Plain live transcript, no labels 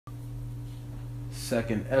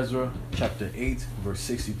Second Ezra chapter 8 verse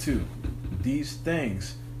 62. These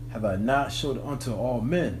things have I not showed unto all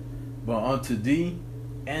men, but unto thee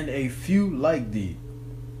and a few like thee.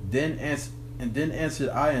 Then answered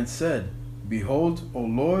I and said, Behold, O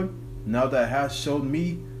Lord, now thou hast showed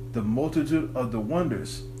me the multitude of the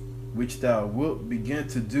wonders which thou wilt begin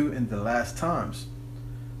to do in the last times.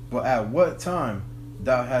 But at what time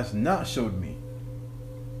thou hast not showed me?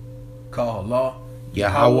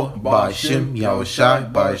 YAHAWAH, BAHASHAM,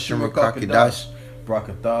 YAHAWASHI, BAHASHAM, QADASH,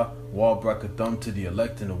 Barakatah, Wal Brakathum to the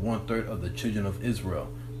elect and the 1/3 of the children of Israel.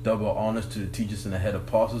 Double honors to the teachers and the head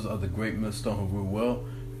apostles of the great millstone who rule well.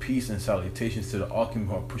 Peace and salutations to the Akim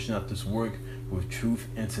who are pushing out this work with truth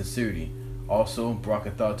and sincerity. Also,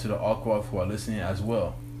 Barakatah to the Akwaf who are listening as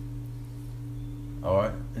well.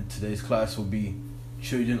 Alright, and today's class will be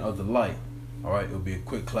Children of the Light. Alright, it'll be a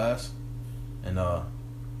quick class. And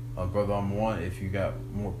Brother Amwan, if you got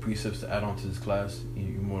more precepts to add on to this class,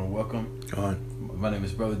 you're more than welcome. Khan. My name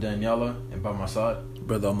is Brother Daniela, and by my side,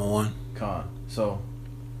 Brother Amwan. Khan. So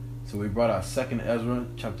we brought out 2nd Ezra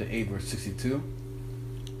chapter 8 verse 62.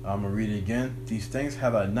 I'm going to read it again. These things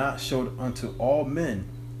have I not showed unto all men,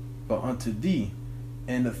 but unto thee,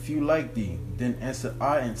 and a few like thee. Then answered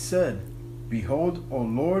I and said, Behold, O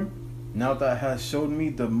Lord, now thou hast showed me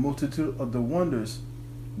the multitude of the wonders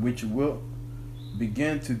which wilt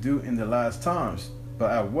begin to do in the last times.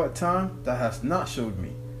 But at what time thou hast not showed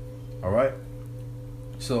me? Alright?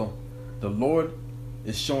 So the Lord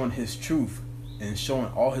is showing his truth and showing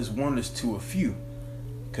all his wonders to a few.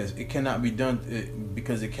 Because it cannot be done,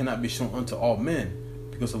 because it cannot be shown unto all men.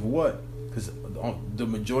 Because of what? Because the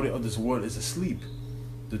majority of this world is asleep.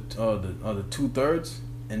 The 2/3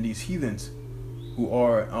 and these heathens who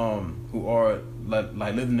are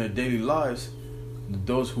like living their daily lives,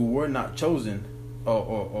 those who were not chosen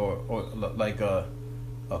or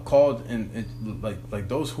called and like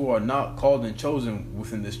those who are not called and chosen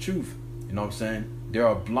within this truth. You know what I'm saying? They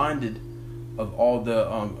are blinded of all the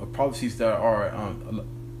prophecies that are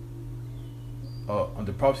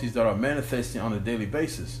the prophecies that are manifesting on a daily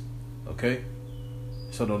basis. Okay,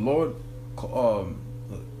 so the Lord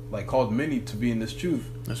called many to be in this truth.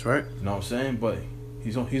 That's right. You know what I'm saying? But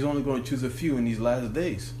he's only going to choose a few in these last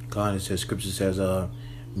days. Khan, it says, Scripture says,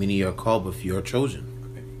 many are called, but few are chosen.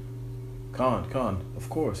 Khan, of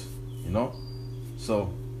course. You know,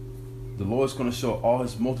 so the Lord's going to show all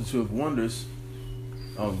his multitude of wonders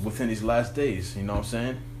within these last days. You know what I'm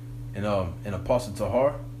saying? And Apostle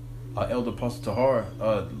Tahar, Elder Apostle Tahar,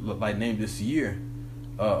 named this year,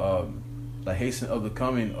 the hasten of the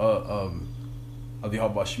coming of the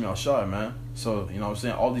YAHAWASHI, man. So, you know what I'm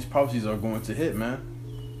saying? All these prophecies are going to hit, man.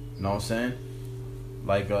 You know what I'm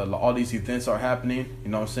saying? All these events are happening, you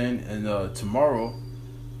know what I'm saying? And tomorrow,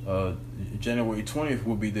 January 20th,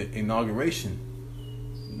 will be the inauguration.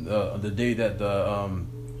 The day that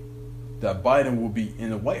that Biden will be in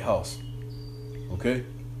the White House. Okay?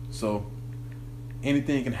 So,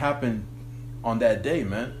 anything can happen on that day,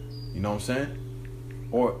 man. You know what I'm saying?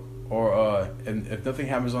 And if nothing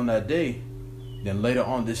happens on that day, then later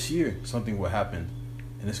on this year something will happen,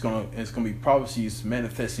 and it's gonna be prophecies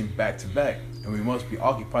manifesting back to back, and we must be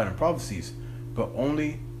occupied in prophecies. But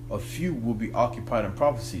only a few will be occupied in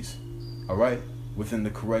prophecies. All right, within the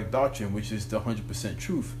correct doctrine, which is the 100%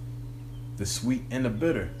 truth, the sweet and the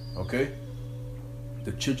bitter. Okay,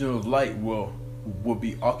 the children of light will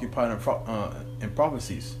be occupied in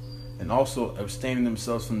prophecies, and also abstaining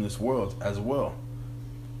themselves from this world as well.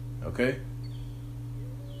 Okay.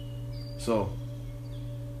 So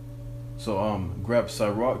grab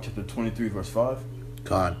Sirach chapter 23 verse 5.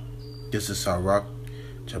 God, this is Sirach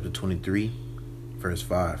chapter 23 verse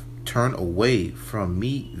 5. Turn away from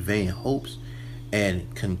me vain hopes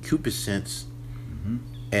and concupiscence,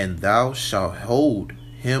 and thou shalt hold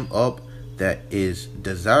him up that is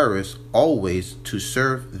desirous always to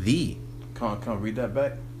serve thee. Come on, read that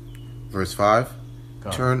back. Verse 5.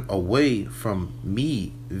 Turn away from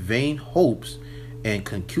me vain hopes and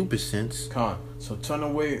concupiscence. So turn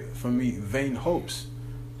away from me vain hopes,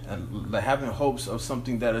 and having hopes of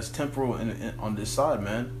something that is temporal on this side,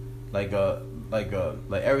 man. Like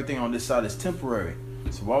everything on this side is temporary.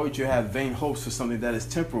 So why would you have vain hopes for something that is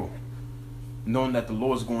temporal, knowing that the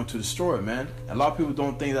Lord is going to destroy it, man? A lot of people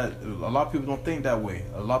don't think that. A lot of people don't think that way.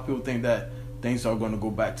 A lot of people think that things are going to go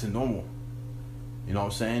back to normal. You know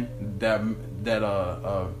what I'm saying? That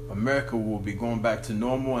America will be going back to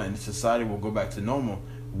normal and society will go back to normal.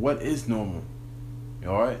 What is normal?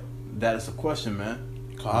 All right, that is a question, man.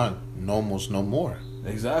 God, normal's no more.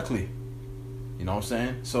 Exactly. You know what I'm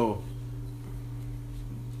saying? So,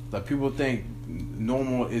 like, people think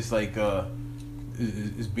normal is like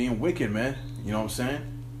is being wicked, man. You know what I'm saying?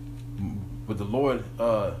 But the Lord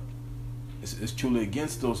is truly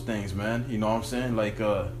against those things, man. You know what I'm saying? Like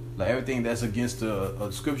everything that's against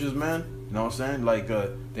the scriptures, man. You know what I'm saying? Like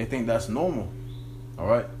they think that's normal. All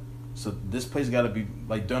right. So this place got to be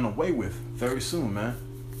like done away with very soon, man.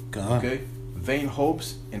 God. Okay. Vain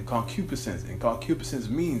hopes and concupiscence, and concupiscence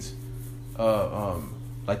means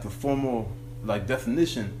like the formal like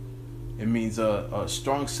definition. It means a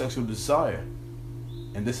strong sexual desire.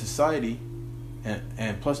 In this society,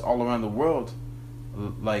 and plus all around the world,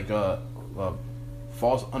 like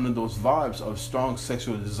falls under those vibes of strong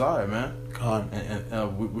sexual desire, man.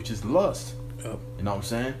 And which is lust. Yep. You know what I'm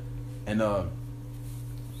saying? And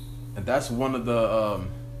that's one of the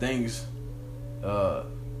things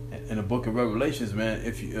in the book of Revelations, man.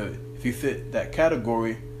 If you fit that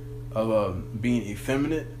category of being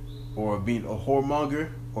effeminate, or being a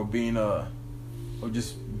whoremonger, or being or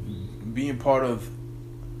just being part of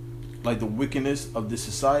like the wickedness of this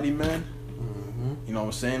society, man. You know what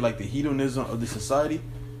I'm saying? Like the hedonism of this society,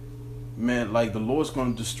 man. Like the Lord's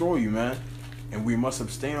going to destroy you, man. And we must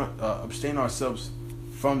abstain ourselves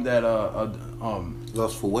from that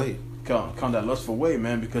lustful way. Come that lustful way,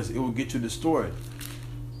 man, because it will get you destroyed.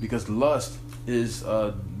 Because lust is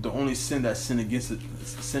the only sin that sin against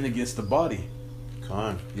the body.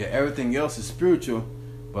 Yeah, everything else is spiritual,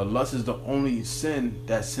 but lust is the only sin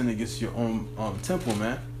that sin against your own temple,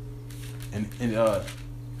 man. And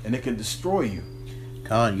it can destroy you.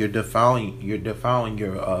 You're defiling your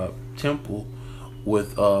temple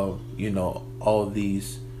with all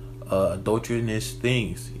these adulterous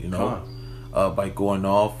things, by going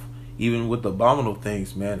off, even with abominable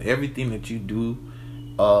things, man. Everything that you do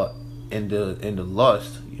in the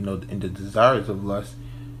lust, in the desires of lust,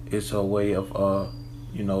 is a way of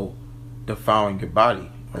defiling your body.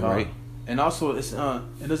 All right. And also, it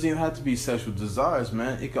doesn't even have to be sexual desires,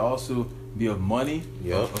 man. It could also be of money,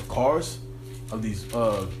 of cars, of these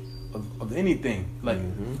of anything, like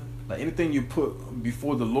anything you put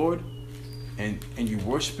before the Lord, and you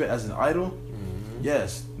worship it as an idol.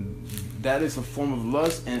 Yes, that is a form of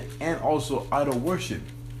lust, and also idol worship,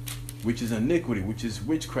 which is iniquity, which is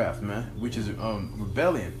witchcraft, man, which is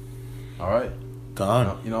rebellion. All right,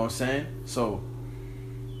 God. You know what I'm saying? So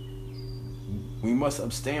we must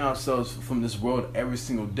abstain ourselves from this world every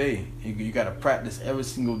single day. You got to practice every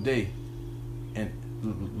single day, and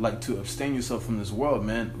like to abstain yourself from this world,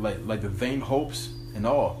 man. Like the vain hopes and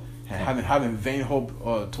all, having vain hope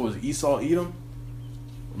towards Esau, Edom.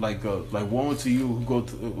 Like woe unto you who go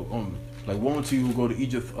to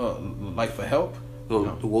Egypt like for help.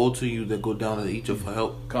 The woe to you that go down to Egypt for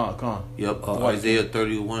help. Con. Yep. Isaiah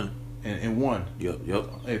 31 and 1. Yep.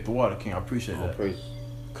 Hey, the water king, I appreciate that. Praise.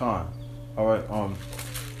 Con. All right. I'll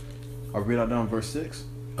read out down verse 6.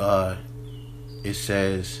 It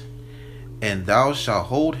says, "And thou shalt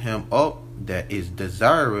hold him up that is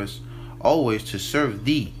desirous always to serve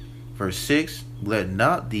thee." Verse 6. "Let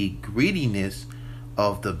not the greediness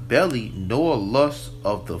of the belly nor lust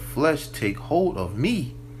of the flesh take hold of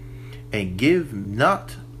me, and give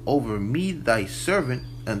not over me thy servant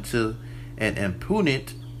unto an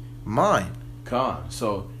impudent mind."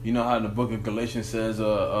 So you know how in the book of Galatians says,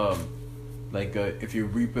 if you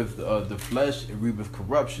reapeth the flesh, it reapeth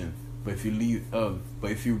corruption. But if you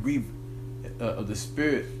reap of the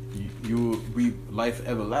spirit, you will reap life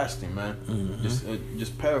everlasting, man.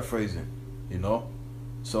 Just paraphrasing,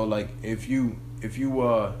 So like if you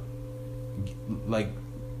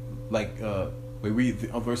we read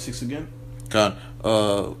verse 6 again.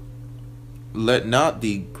 "Let not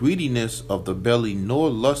the greediness of the belly nor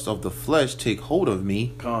lust of the flesh take hold of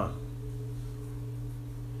me.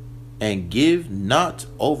 And give not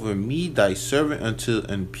over me thy servant unto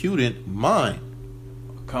impudent mind."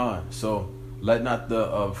 So let not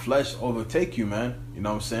the flesh overtake you, man. You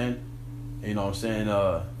know what I'm saying?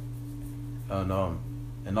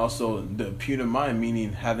 And also the impudent mind,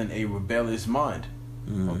 meaning having a rebellious mind.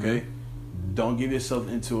 Okay? Don't give yourself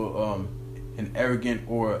into an arrogant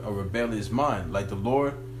or a rebellious mind. Like the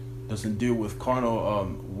Lord doesn't deal with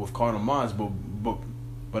carnal minds,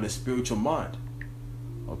 but a spiritual mind.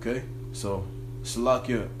 Okay, so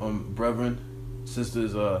Salakia, brethren,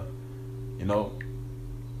 sisters,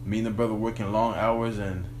 me and the brother working long hours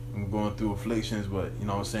and I'm going through afflictions, but you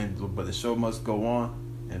know what I'm saying. But the show must go on,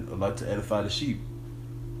 and I'd like to edify the sheep.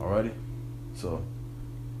 Alrighty, so.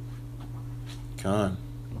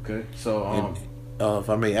 Okay, so if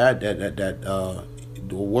I may add that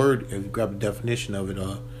the word, if you grab the definition of it,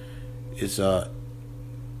 is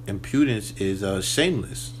impudence is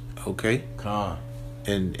shameless. Okay.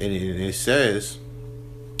 And it says,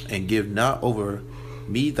 "And give not over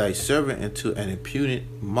me thy servant into an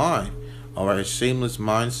impudent mind. All right, a shameless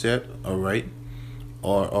mindset. All right,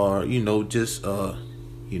 or just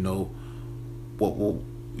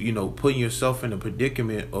putting yourself in a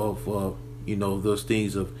predicament of those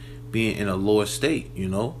things of being in a lower state.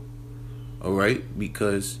 All right,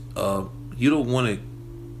 because you don't want to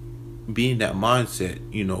be in that mindset.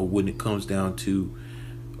 When it comes down to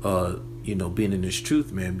being in this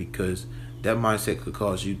truth, man, because that mindset could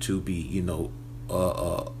cause you to be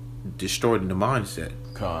destroyed in the mindset.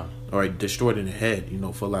 All right, destroyed in the head,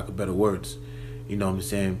 for lack of better words. You know what I'm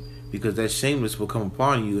saying? Because that shameless will come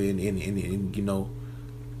upon you, and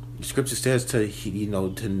the scripture says to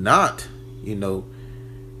not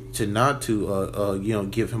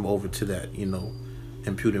give him over to that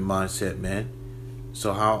impudent mindset, man.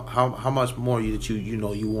 So how much more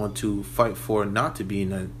you want to fight for not to be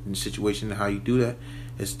in a situation, and how you do that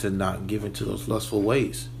is to not give into those lustful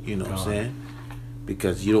ways. You know what I'm saying?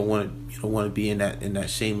 Because you don't want to be in that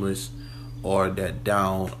shameless or that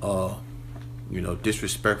down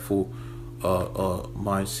disrespectful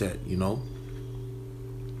mindset.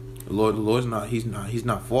 The Lord's not he's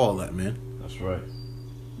not for all that, man. That's right.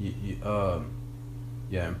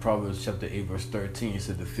 In Proverbs chapter 8 verse 13 it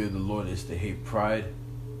said the fear of the Lord is to hate pride.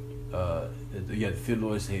 The fear of the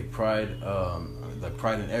Lord is to hate pride, like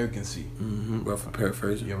pride and arrogancy. Rough for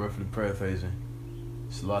paraphrasing. Yeah, rough for the paraphrasing.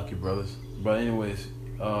 It's lucky, brothers. But anyways,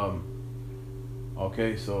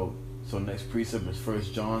 okay, so next precept is 1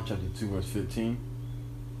 John chapter 2 verse 15.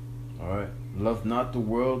 Alright. Love not the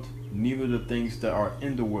world, neither the things that are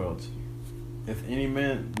in the world. If any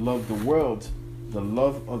man love the world, the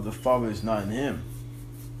love of the Father is not in him.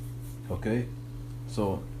 Okay?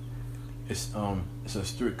 So it's a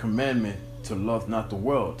strict commandment to love not the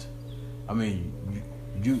world. I mean,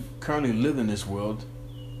 you currently live in this world,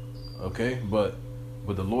 okay? But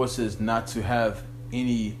the Lord says not to have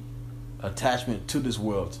any attachment to this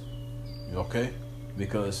world, okay?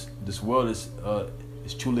 Because this world is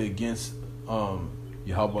truly against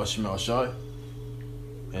YAHAWASHI,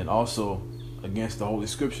 and also against the Holy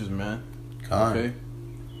Scriptures, man. Okay?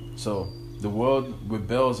 So the world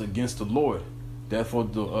rebels against the Lord. Therefore,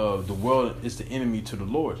 the world is the enemy to the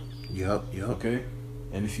Lord. Yep. Okay?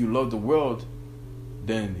 And if you love the world,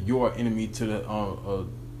 then you are enemy to the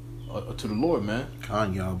Lord, man.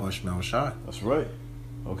 That's right.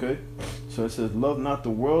 Okay? So it says, love not the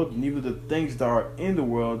world, neither the things that are in the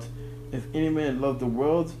world. If any man love the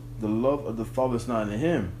world, the love of the Father is not in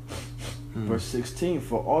him. Verse 16,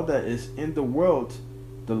 for all that is in the world,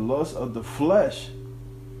 the lust of the flesh,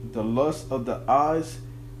 the lust of the eyes,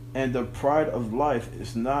 and the pride of life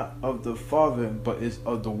is not of the Father, but is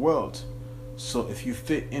of the world. So if you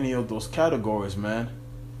fit any of those categories, man,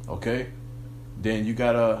 okay, then you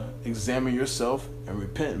gotta examine yourself and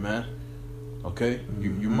repent, man. Okay?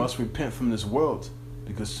 You must repent from this world,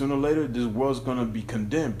 because sooner or later this world's gonna be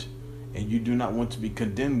condemned, and you do not want to be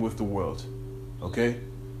condemned with the world. Okay?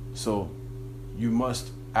 So you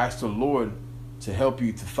must ask the Lord to help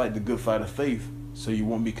you to fight the good fight of faith, so you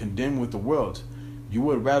won't be condemned with the world. You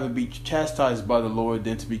would rather be chastised by the Lord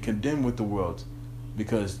than to be condemned with the world,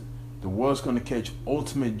 because the world's going to catch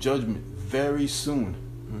ultimate judgment very soon.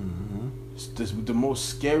 It's the most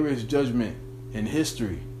scariest judgment in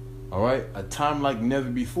history. All right, a time like never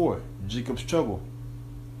before. Jacob's trouble.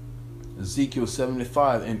 Ezekiel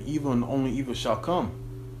 75, and evil and only evil shall come.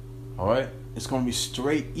 All right, it's going to be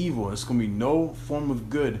straight evil. It's going to be no form of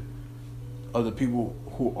good of the people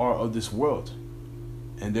who are of this world,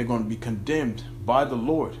 and they're going to be condemned by the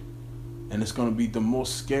Lord, and it's going to be the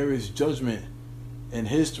most scariest judgment in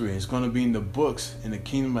history. It's going to be in the books in the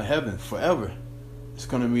kingdom of heaven forever. It's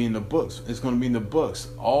going to be in the books. It's going to be in the books.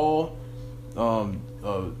 All of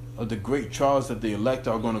the great trials that the elect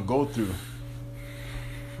are going to go through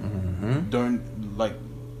during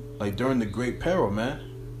during the great peril, man.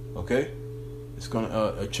 Okay, it's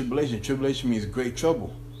gonna tribulation. Tribulation means great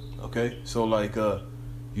trouble. Okay, so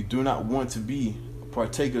you do not want to be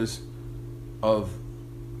partakers of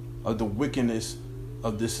the wickedness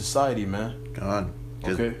of this society, man. God.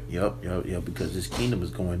 Okay. Yep. Because this kingdom is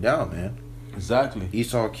going down, man. Exactly.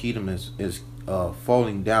 Esau's kingdom is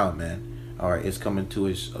falling down, man. All right, it's coming to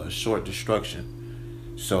its short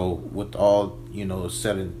destruction. So with all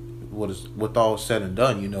said and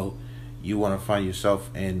done, you want to find yourself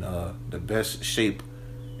in the best shape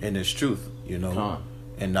in this truth,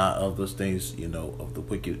 and not of those things, of the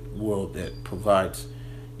wicked world that provides,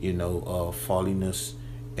 falliness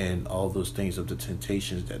and all those things of the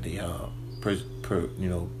temptations that they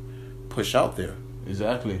push out there.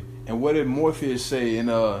 Exactly. And what did Morpheus say in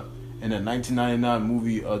in the 1999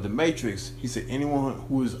 movie The Matrix, he said anyone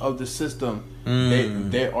who is of the system,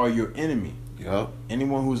 they are your enemy. Yep.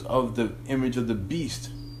 Anyone who's of the image of the beast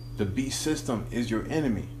system is your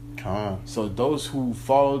enemy. So those who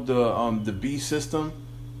follow the beast system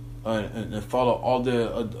and follow all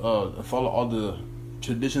the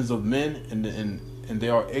traditions of men and they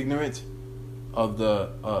are ignorant of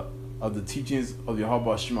the teachings of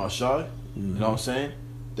YAHAWASHI, you know what I'm saying?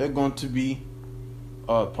 They're going to be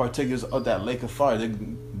partakers of that lake of fire.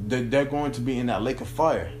 They're going to be in that lake of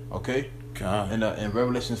fire, okay? In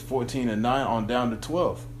Revelations 14:9 on down to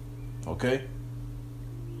 12, okay?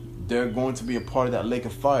 They're going to be a part of that lake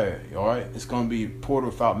of fire, all right? It's going to be poured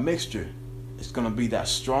without mixture. It's going to be that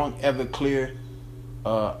strong, ever clear,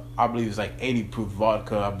 I believe it's like 80 proof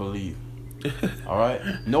vodka, I believe. All right?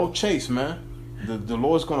 No chase, man. The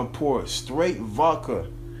Lord's going to pour straight vodka.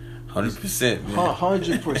 100%, man.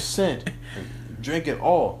 100%. Drink it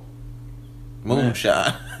all.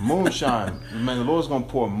 Moonshine. Moonshine. Man, the Lord's going to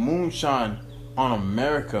pour moonshine on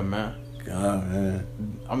America, man. God, man.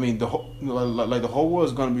 I mean, the whole world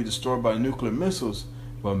is going to be destroyed by nuclear missiles,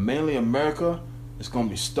 but mainly America is going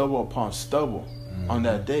to be stubble upon stubble on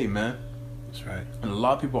that day, man. That's right. And a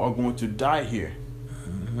lot of people are going to die here.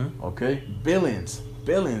 Okay? Billions,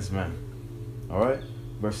 man. All right?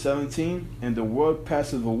 Verse 17, and the world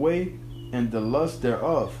passeth away, and the lust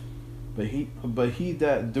thereof. But he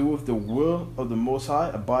that doeth the will of the Most High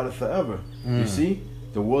abideth forever. You see?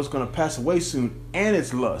 The world's going to pass away soon, and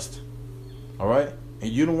its lust. All right?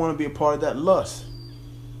 And you don't want to be a part of that lust.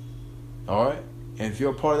 All right? And if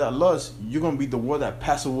you're a part of that lust, you're going to be the world that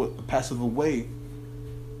passes away.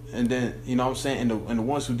 And then, you know what I'm saying? And the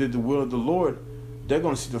ones who did the will of the Lord, they're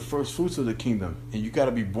going to see the first fruits of the kingdom. And you got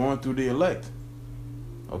to be born through the elect.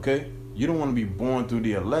 Okay? You don't want to be born through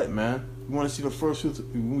the elect, man. You want to see the first fruits.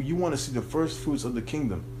 You want to see the first fruits of the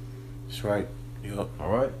kingdom. That's right. Yep.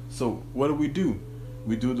 All right? So, what do?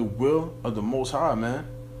 We do the will of the Most High, man.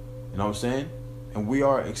 You know what I'm saying? And we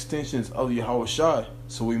are extensions of YAHAWASHI.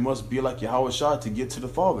 So we must be like YAHAWASHI to get to the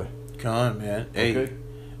Father. Come on, man. Hey, okay?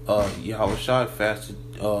 YAHAWASHI fasted,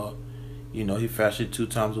 he fasted 2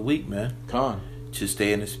 times a week, man. To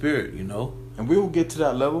stay in the spirit, you know. And we will get to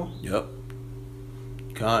that level. Yep.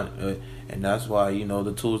 And that's why,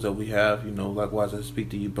 the tools that we have, likewise I speak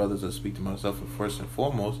to you brothers, I speak to myself first and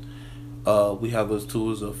foremost. We have those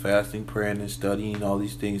tools of fasting, praying, and studying, all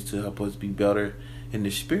these things to help us be better in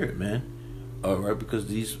the spirit, man. Right? Because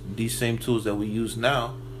these same tools that we use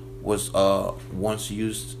now was once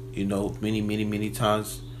used, many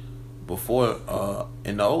times before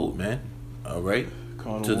in the old, man. All right.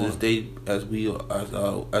 To this day, as we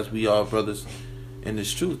are brothers in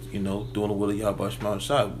this truth, doing the will of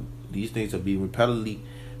Yahawah, these things are being repetitively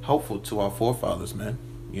helpful to our forefathers, man.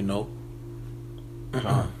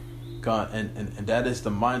 God, and that is the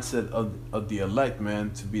mindset of the elect,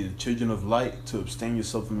 man, to be the children of light, to abstain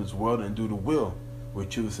yourself from this world and do the will with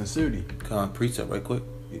true sincerity. Precept right quick.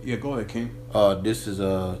 Yeah, go ahead, King. This is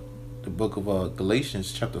the book of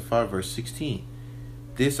Galatians chapter 5 verse 16.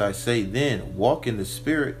 This I say then, walk in the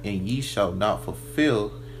spirit, and ye shall not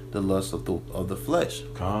fulfill the lust of the flesh.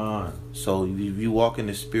 So if you walk in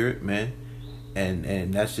the spirit, man,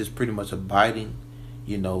 and that's just pretty much abiding,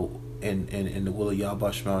 in the will of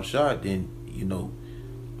Yahawah, then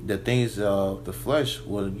the things of the flesh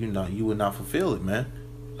you will not fulfill it, man.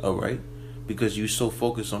 All right, because you're so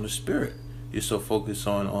focused on the spirit, you're so focused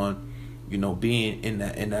on being in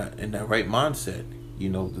that right mindset.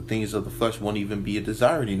 The things of the flesh won't even be a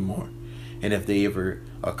desire anymore, and if they ever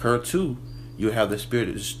occur too, you have the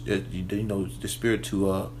spirit, the spirit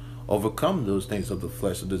to overcome those things of the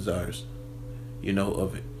flesh, the desires,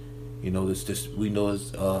 of it. It's just, we know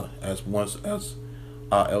as our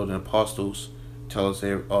elder apostles tell us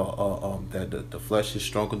that the flesh is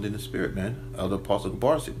stronger than the spirit, man. Elder Apostle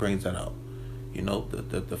Barsit brings that out.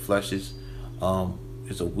 The flesh is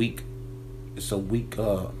a weak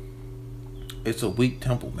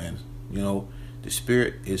temple, man. The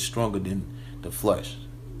spirit is stronger than the flesh.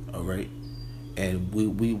 All right, and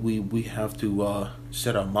we have to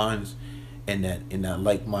set our minds in that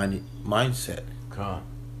like-minded mindset.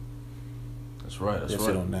 That's right. That's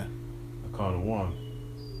it on that. I call it one.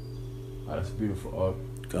 That's beautiful.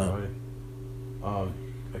 Right.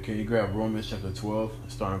 Okay, you grab Romans chapter 12,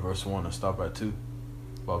 starting verse 1 and stop at 2.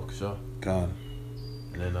 Bob Kashaw. And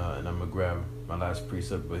then and I'm gonna grab my last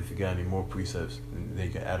precept. But if you got any more precepts, then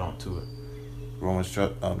you can add on to it. Romans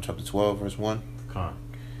chapter 12, verse 1.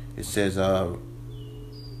 It says,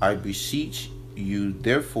 I beseech you,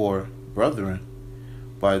 therefore, brethren,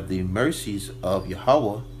 by the mercies of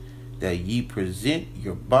Yahawah, that ye present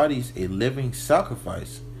your bodies a living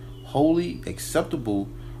sacrifice, holy, acceptable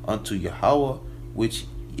unto Yahawah, which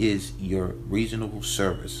is your reasonable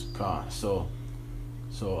service. God, so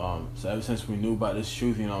ever since we knew about this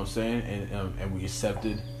truth, you know what I'm saying, and we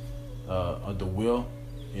accepted the will,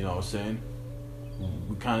 you know what I'm saying,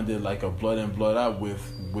 we kind of did like a blood in, blood out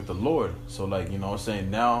with the Lord. So like, you know what I'm saying,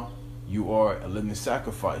 now you are a living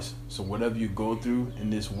sacrifice. So whatever you go through in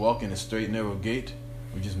this walk in the straight narrow gate,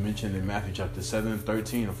 we just mentioned in Matthew chapter 7,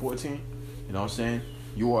 13 and 14, you know what I'm saying,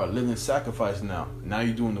 you are a living sacrifice now. Now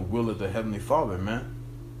you're doing the will of the Heavenly Father, man.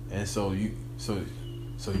 And so you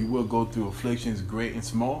will go through afflictions great and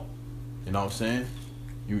small, you know what I'm saying.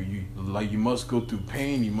 You must go through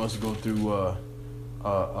pain. You must go through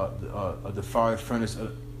the fiery furnace,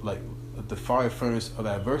 the fiery furnace of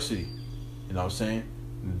adversity. You know what I'm saying?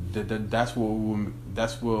 That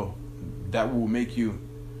will make you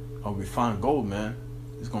refined gold, man.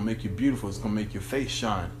 It's gonna make you beautiful. It's gonna make your face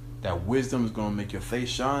shine. That wisdom is gonna make your face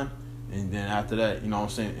shine, and then after that, you know what I'm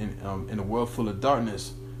saying, in a world full of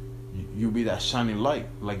darkness, you'll be that shining light,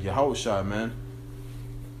 like YAHAWASHI, man.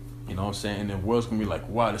 You know what I'm saying? And the world's gonna be like,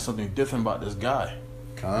 wow, there's something different about this guy.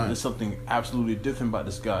 There's something absolutely different about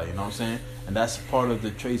this guy. You know what I'm saying? And that's part of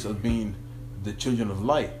the traits of being the children of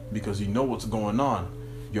light, because you know what's going on.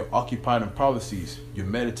 You're occupied in prophecies. You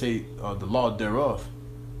meditate the law thereof.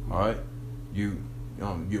 All right. You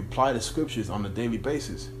apply the scriptures on a daily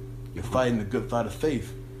basis. You're fighting the good fight of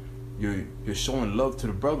faith. You're showing love to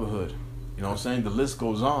the brotherhood. You know what I'm saying? The list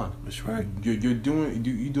goes on. That's right. You're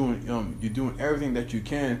doing everything that you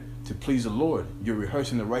can to please the Lord. You're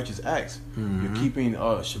rehearsing the righteous acts. Mm-hmm. You're keeping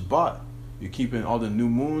Shabbat. You're keeping all the new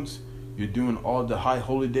moons. You're doing all the high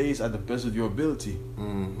holy days at the best of your ability.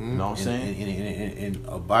 Mm-hmm. You know what I'm saying? And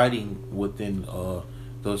abiding within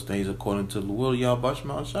those things according to the will of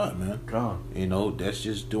YAHAWASHI, man. God. You know, that's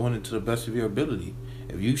just doing it to the best of your ability.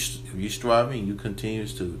 If you striving, you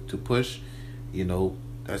continues to push, you know,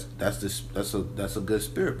 that's a good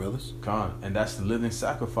spirit, brothers. God. And that's the living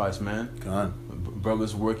sacrifice, man. God.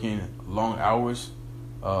 Brothers working long hours,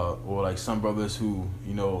 or like some brothers who,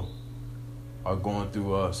 you know, are going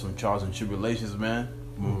through some trials and tribulations, man.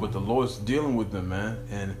 Mm-hmm. But the Lord's dealing with them, man,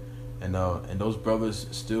 and those brothers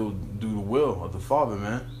still do the will of the Father,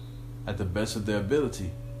 man, at the best of their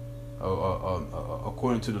ability,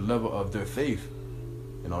 according to the level of their faith.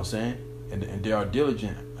 You know what I'm saying? And they are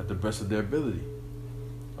diligent at the best of their ability.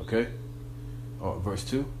 Okay. Verse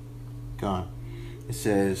 2. God. It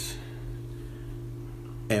says,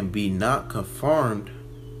 and be not conformed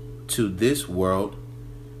to this world,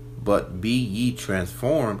 but be ye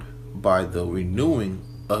transformed by the renewing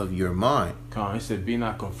of your mind. He said, be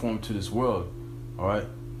not conformed to this world. All right.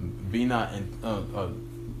 Be not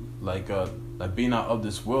be not of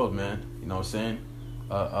this world, man. You know what I'm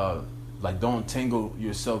saying? Like, don't tangle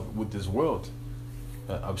yourself with this world.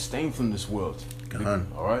 Abstain from this world.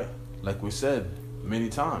 All right. Like we said many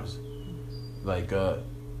times. Like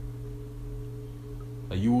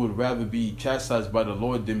you would rather be chastised by the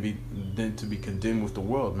Lord than to be condemned with the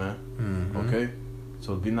world, man. Mm-hmm. Okay?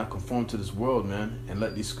 So be not conformed to this world, man, and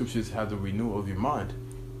let these scriptures have the renewal of your mind.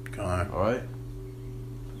 God. All right?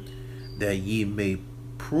 That ye may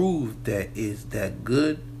prove that is that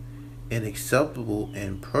good and acceptable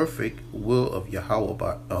and perfect will of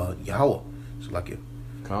Yahawah. So like it.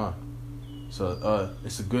 God. So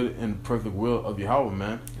it's a good and perfect will of Yahawah,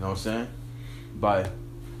 man. You know what I'm saying? By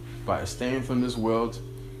abstaining from this world,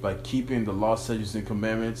 by keeping the law, statutes, and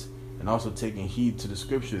commandments, and also taking heed to the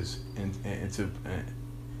scriptures and to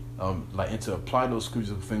apply those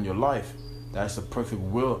scriptures within your life. That's the perfect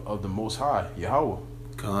will of the Most High, Yahawah.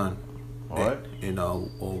 Con. All right. And I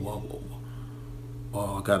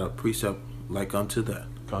got a precept like unto that.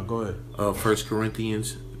 Con, go ahead. 1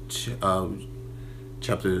 Corinthians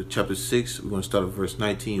chapter 6. We're going to start at verse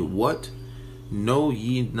 19. What? Know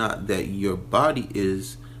ye not that your body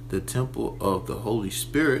is the temple of the Holy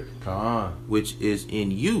Spirit, which is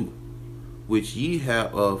in you, which ye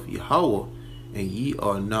have of Yahawah, and ye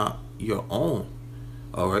are not your own.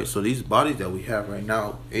 All right, so these bodies that we have right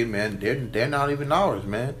now, amen, they're not even ours,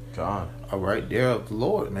 man. All right, they're of the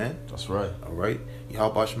Lord, man. That's right. All right,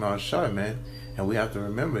 YAHAWASHI, man, and we have to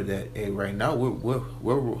remember that, hey, right now we're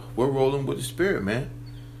rolling with the Spirit, man.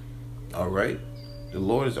 All right, the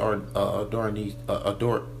Lord is adoring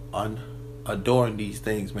these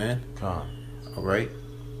things, man. All right.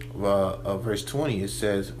 Verse 20, it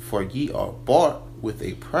says, for ye are bought with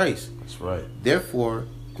a price. That's right. Therefore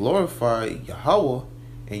glorify Yahawah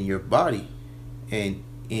in your body and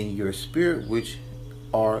in your spirit, which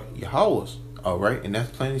are Yahawah's. All right. And that's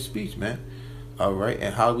plain speech, man. All right.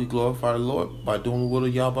 And how do we glorify the Lord? By doing the will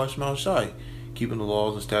of YAHAWASHI, keeping the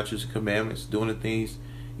laws and statutes and commandments, doing the things,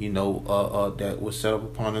 that was set up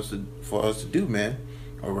upon us for us to do, man.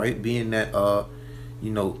 All right, being that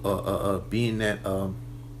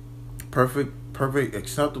perfect,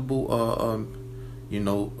 acceptable,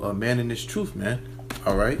 man in this truth, man.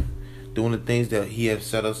 All right, doing the things that He has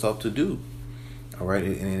set us up to do. All right,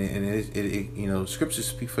 and it scriptures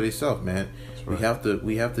speak for themselves, man. Right.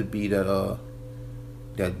 We have to be that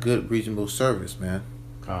good, reasonable service, man.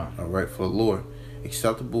 All right, for the Lord,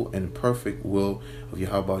 acceptable and perfect will of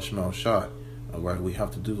YAHAWASHI. All right, we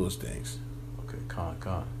have to do those things. Okay,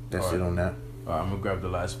 That's all right. It on that. All right, I'm gonna grab the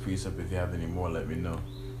last precept. If you have any more, let me know.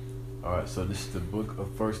 All right, so this is the book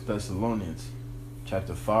of 1 Thessalonians,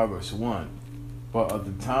 chapter 5, verse 1. But of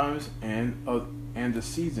the times and the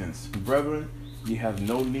seasons, brethren, ye have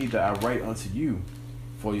no need that I write unto you.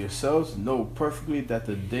 For yourselves know perfectly that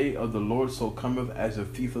the day of the Lord so cometh as a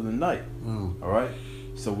thief of the night. All right,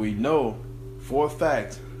 so we know for a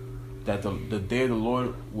fact that the day of the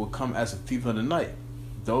Lord will come as a thief of the night.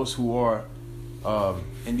 Those who are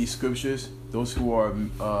in these scriptures, those who are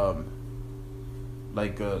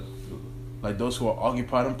like those who are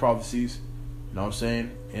occupied in prophecies, you know what I'm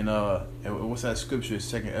saying? And what's that scripture?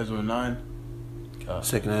 2 Ezra 9.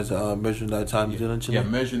 Second Ezra, measuring the times diligently. Yeah,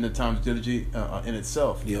 measuring the times diligently in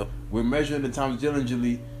itself. Yep. We're measuring the times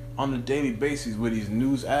diligently on a daily basis with these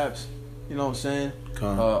news apps. You know what I'm saying?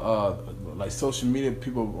 Like social media,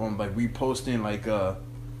 people like reposting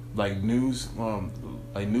like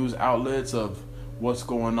news outlets of what's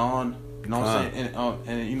going on. You know what I'm saying?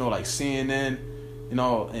 And like CNN,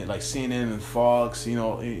 like CNN and Fox.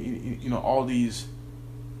 All these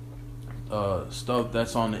stuff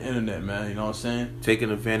that's on the internet, man. You know what I'm saying?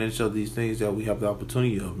 Taking advantage of these things that we have the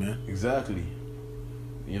opportunity of, man. Exactly.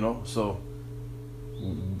 So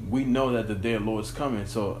we know that the day of the Lord is coming.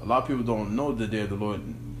 So a lot of people don't know the day of the Lord,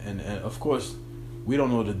 and of course we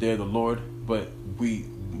don't know the day of the Lord, but we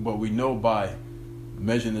know by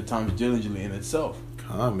measuring the times diligently in itself.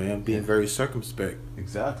 Man, being very circumspect.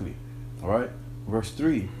 Exactly. All right. Verse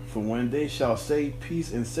 3: For when they shall say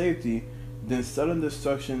peace and safety, then sudden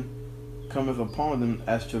destruction cometh upon them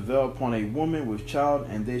as travail upon a woman with child,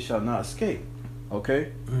 and they shall not escape.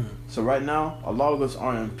 Okay? So right now, a lot of us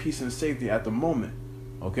are in peace and safety at the moment.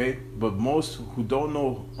 Okay? But most who don't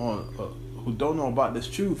know about this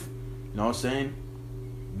truth, you know what I'm saying?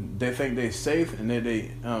 They think they're safe, and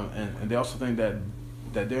they also think that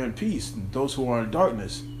they're in peace. Those who are in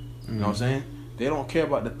darkness, you know what I'm saying? They don't care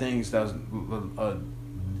about the things that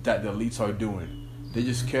the elites are doing. They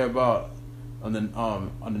just care about on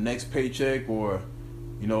the next paycheck, or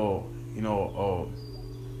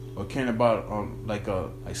or caring about like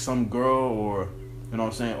some girl, or you know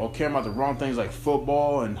what I'm saying, or caring about the wrong things like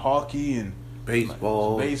football and hockey and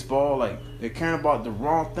baseball. Like they're caring about the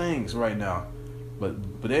wrong things right now,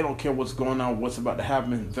 but they don't care what's going on, what's about to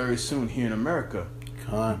happen very soon here in America.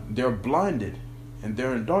 They're blinded and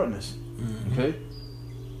they're in darkness. Okay.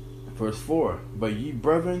 Verse 4: But ye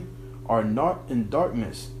brethren are not in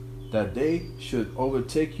darkness, that they should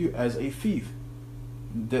overtake you as a thief.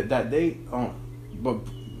 But let me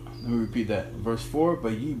repeat that. Verse 4: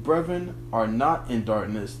 But ye brethren are not in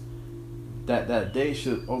darkness, that they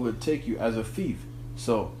should overtake you as a thief.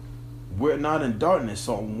 So we're not in darkness.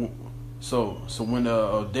 So when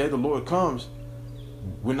the day of the Lord comes,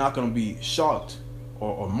 we're not going to be shocked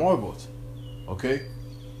or marveled. Okay.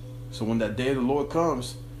 So when that day of the Lord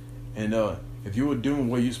comes, and if you were doing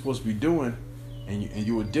what you're supposed to be doing, and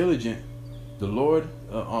you were diligent, the Lord,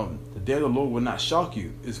 the day of the Lord will not shock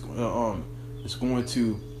you. It's going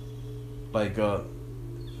to like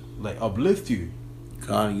uplift you.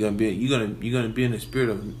 God, you're gonna be in the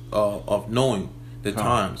spirit of knowing the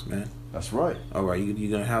times, man. That's right. All right,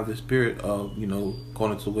 you're gonna have the spirit of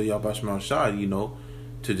going into the YAHAWASHI,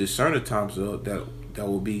 to discern the times that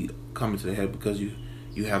will be coming to the head, because you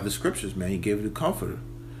have the scriptures, man. He gave you the comforter.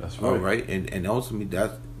 That's right. All right, and ultimately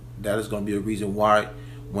that is going to be a reason why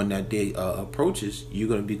when that day approaches, you're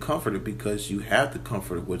going to be comforted, because you have the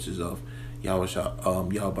comforter, which is of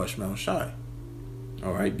YAHAWASHI.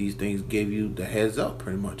 All right, these things gave you the heads up,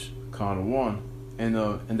 pretty much. Kind of one, and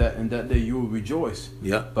that day you will rejoice.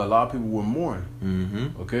 Yeah. But a lot of people will mourn.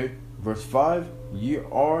 Mm-hmm. Okay. Verse 5: Ye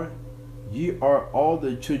are all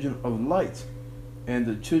the children of light, and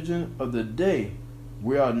the children of the day.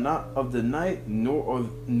 We are not of the night, nor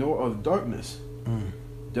of darkness.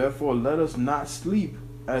 Therefore let us not sleep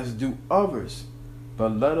as do others,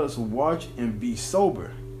 but let us watch and be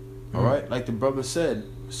sober. All right, like the brother said,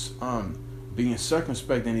 being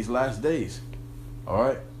circumspect in these last days. All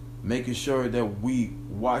right, making sure that we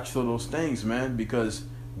watch for those things, man, because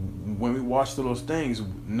when we watch for those things,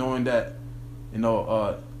 knowing that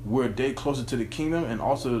we're a day closer to the kingdom and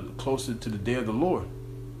also closer to the day of the Lord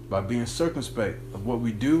by being circumspect of what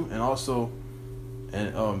we do, and also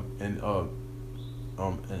and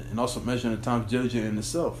also measuring the times diligent in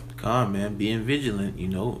itself. God, man, being vigilant,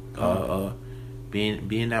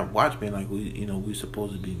 being that watchman like we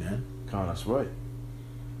supposed to be, man. God, that's right.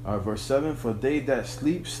 All right, verse 7: For they that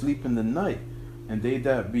sleep, sleep in the night, and they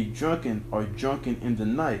that be drunken are drunken in the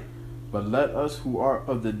night. But let us who are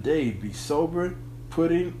of the day be sober,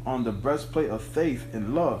 putting on the breastplate of faith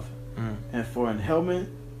and love, and for an helmet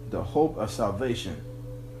the hope of salvation.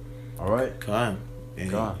 All right, God, and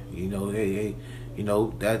God.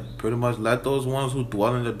 That pretty much let those ones who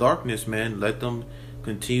dwell in the darkness, man, let them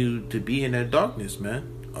continue to be in that darkness,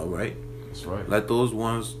 man. All right, that's right. Let those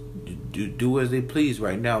ones do as they please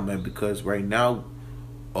right now, man, because right now,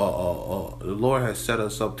 the Lord has set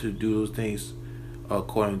us up to do those things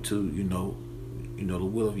according to the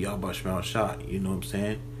will of YAHAWASHI. You know what I'm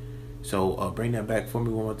saying? So bring that back for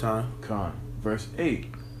me one more time. Con. Verse 8: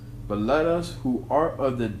 But let us who are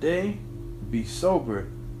of the day be sober,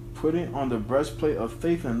 putting on the breastplate of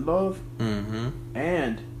faith and love,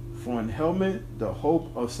 and for an helmet the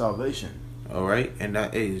hope of salvation. All right, and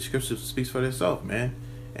that the scripture speaks for itself, man.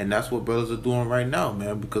 And that's what brothers are doing right now,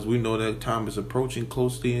 man, because we know that time is approaching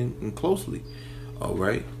closely and closely. All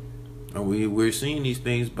right, and we're seeing these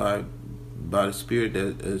things by the Spirit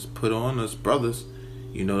that is put on us, brothers.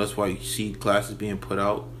 That's why you see classes being put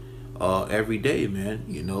out every day, man.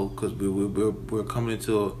 Because we're coming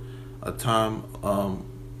into a time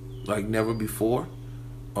like never before.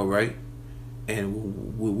 All right,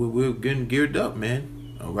 and we're getting geared up,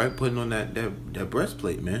 man. All right, putting on that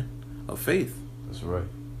breastplate, man, of faith. That's right.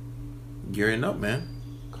 Gearing up, man.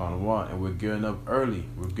 And we're gearing up early.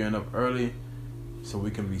 We're gearing up early so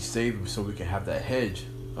we can be saved, so we can have that hedge.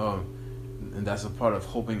 And that's a part of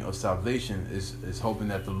hoping of salvation, is hoping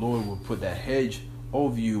that the Lord will put that hedge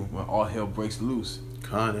over you when all hell breaks loose.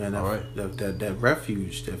 And that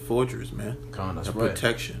refuge, that fortress, man. That's that right.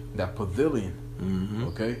 Protection. That pavilion.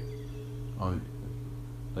 Okay.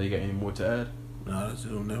 You got any more to add? No, that's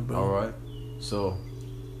it on that, bro. All right. So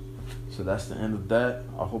that's the end of that.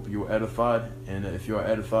 I hope you were edified, and if you are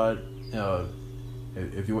edified,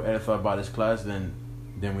 if you were edified by this class, then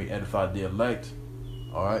we edified the elect.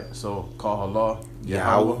 All right. So call HALAL,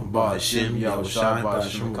 YAHAWAH, BAHASHAM, YAHAWASHI,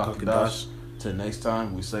 BAHASHAM, QADASH. Till next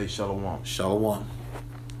time, we say Shalom. Shalom.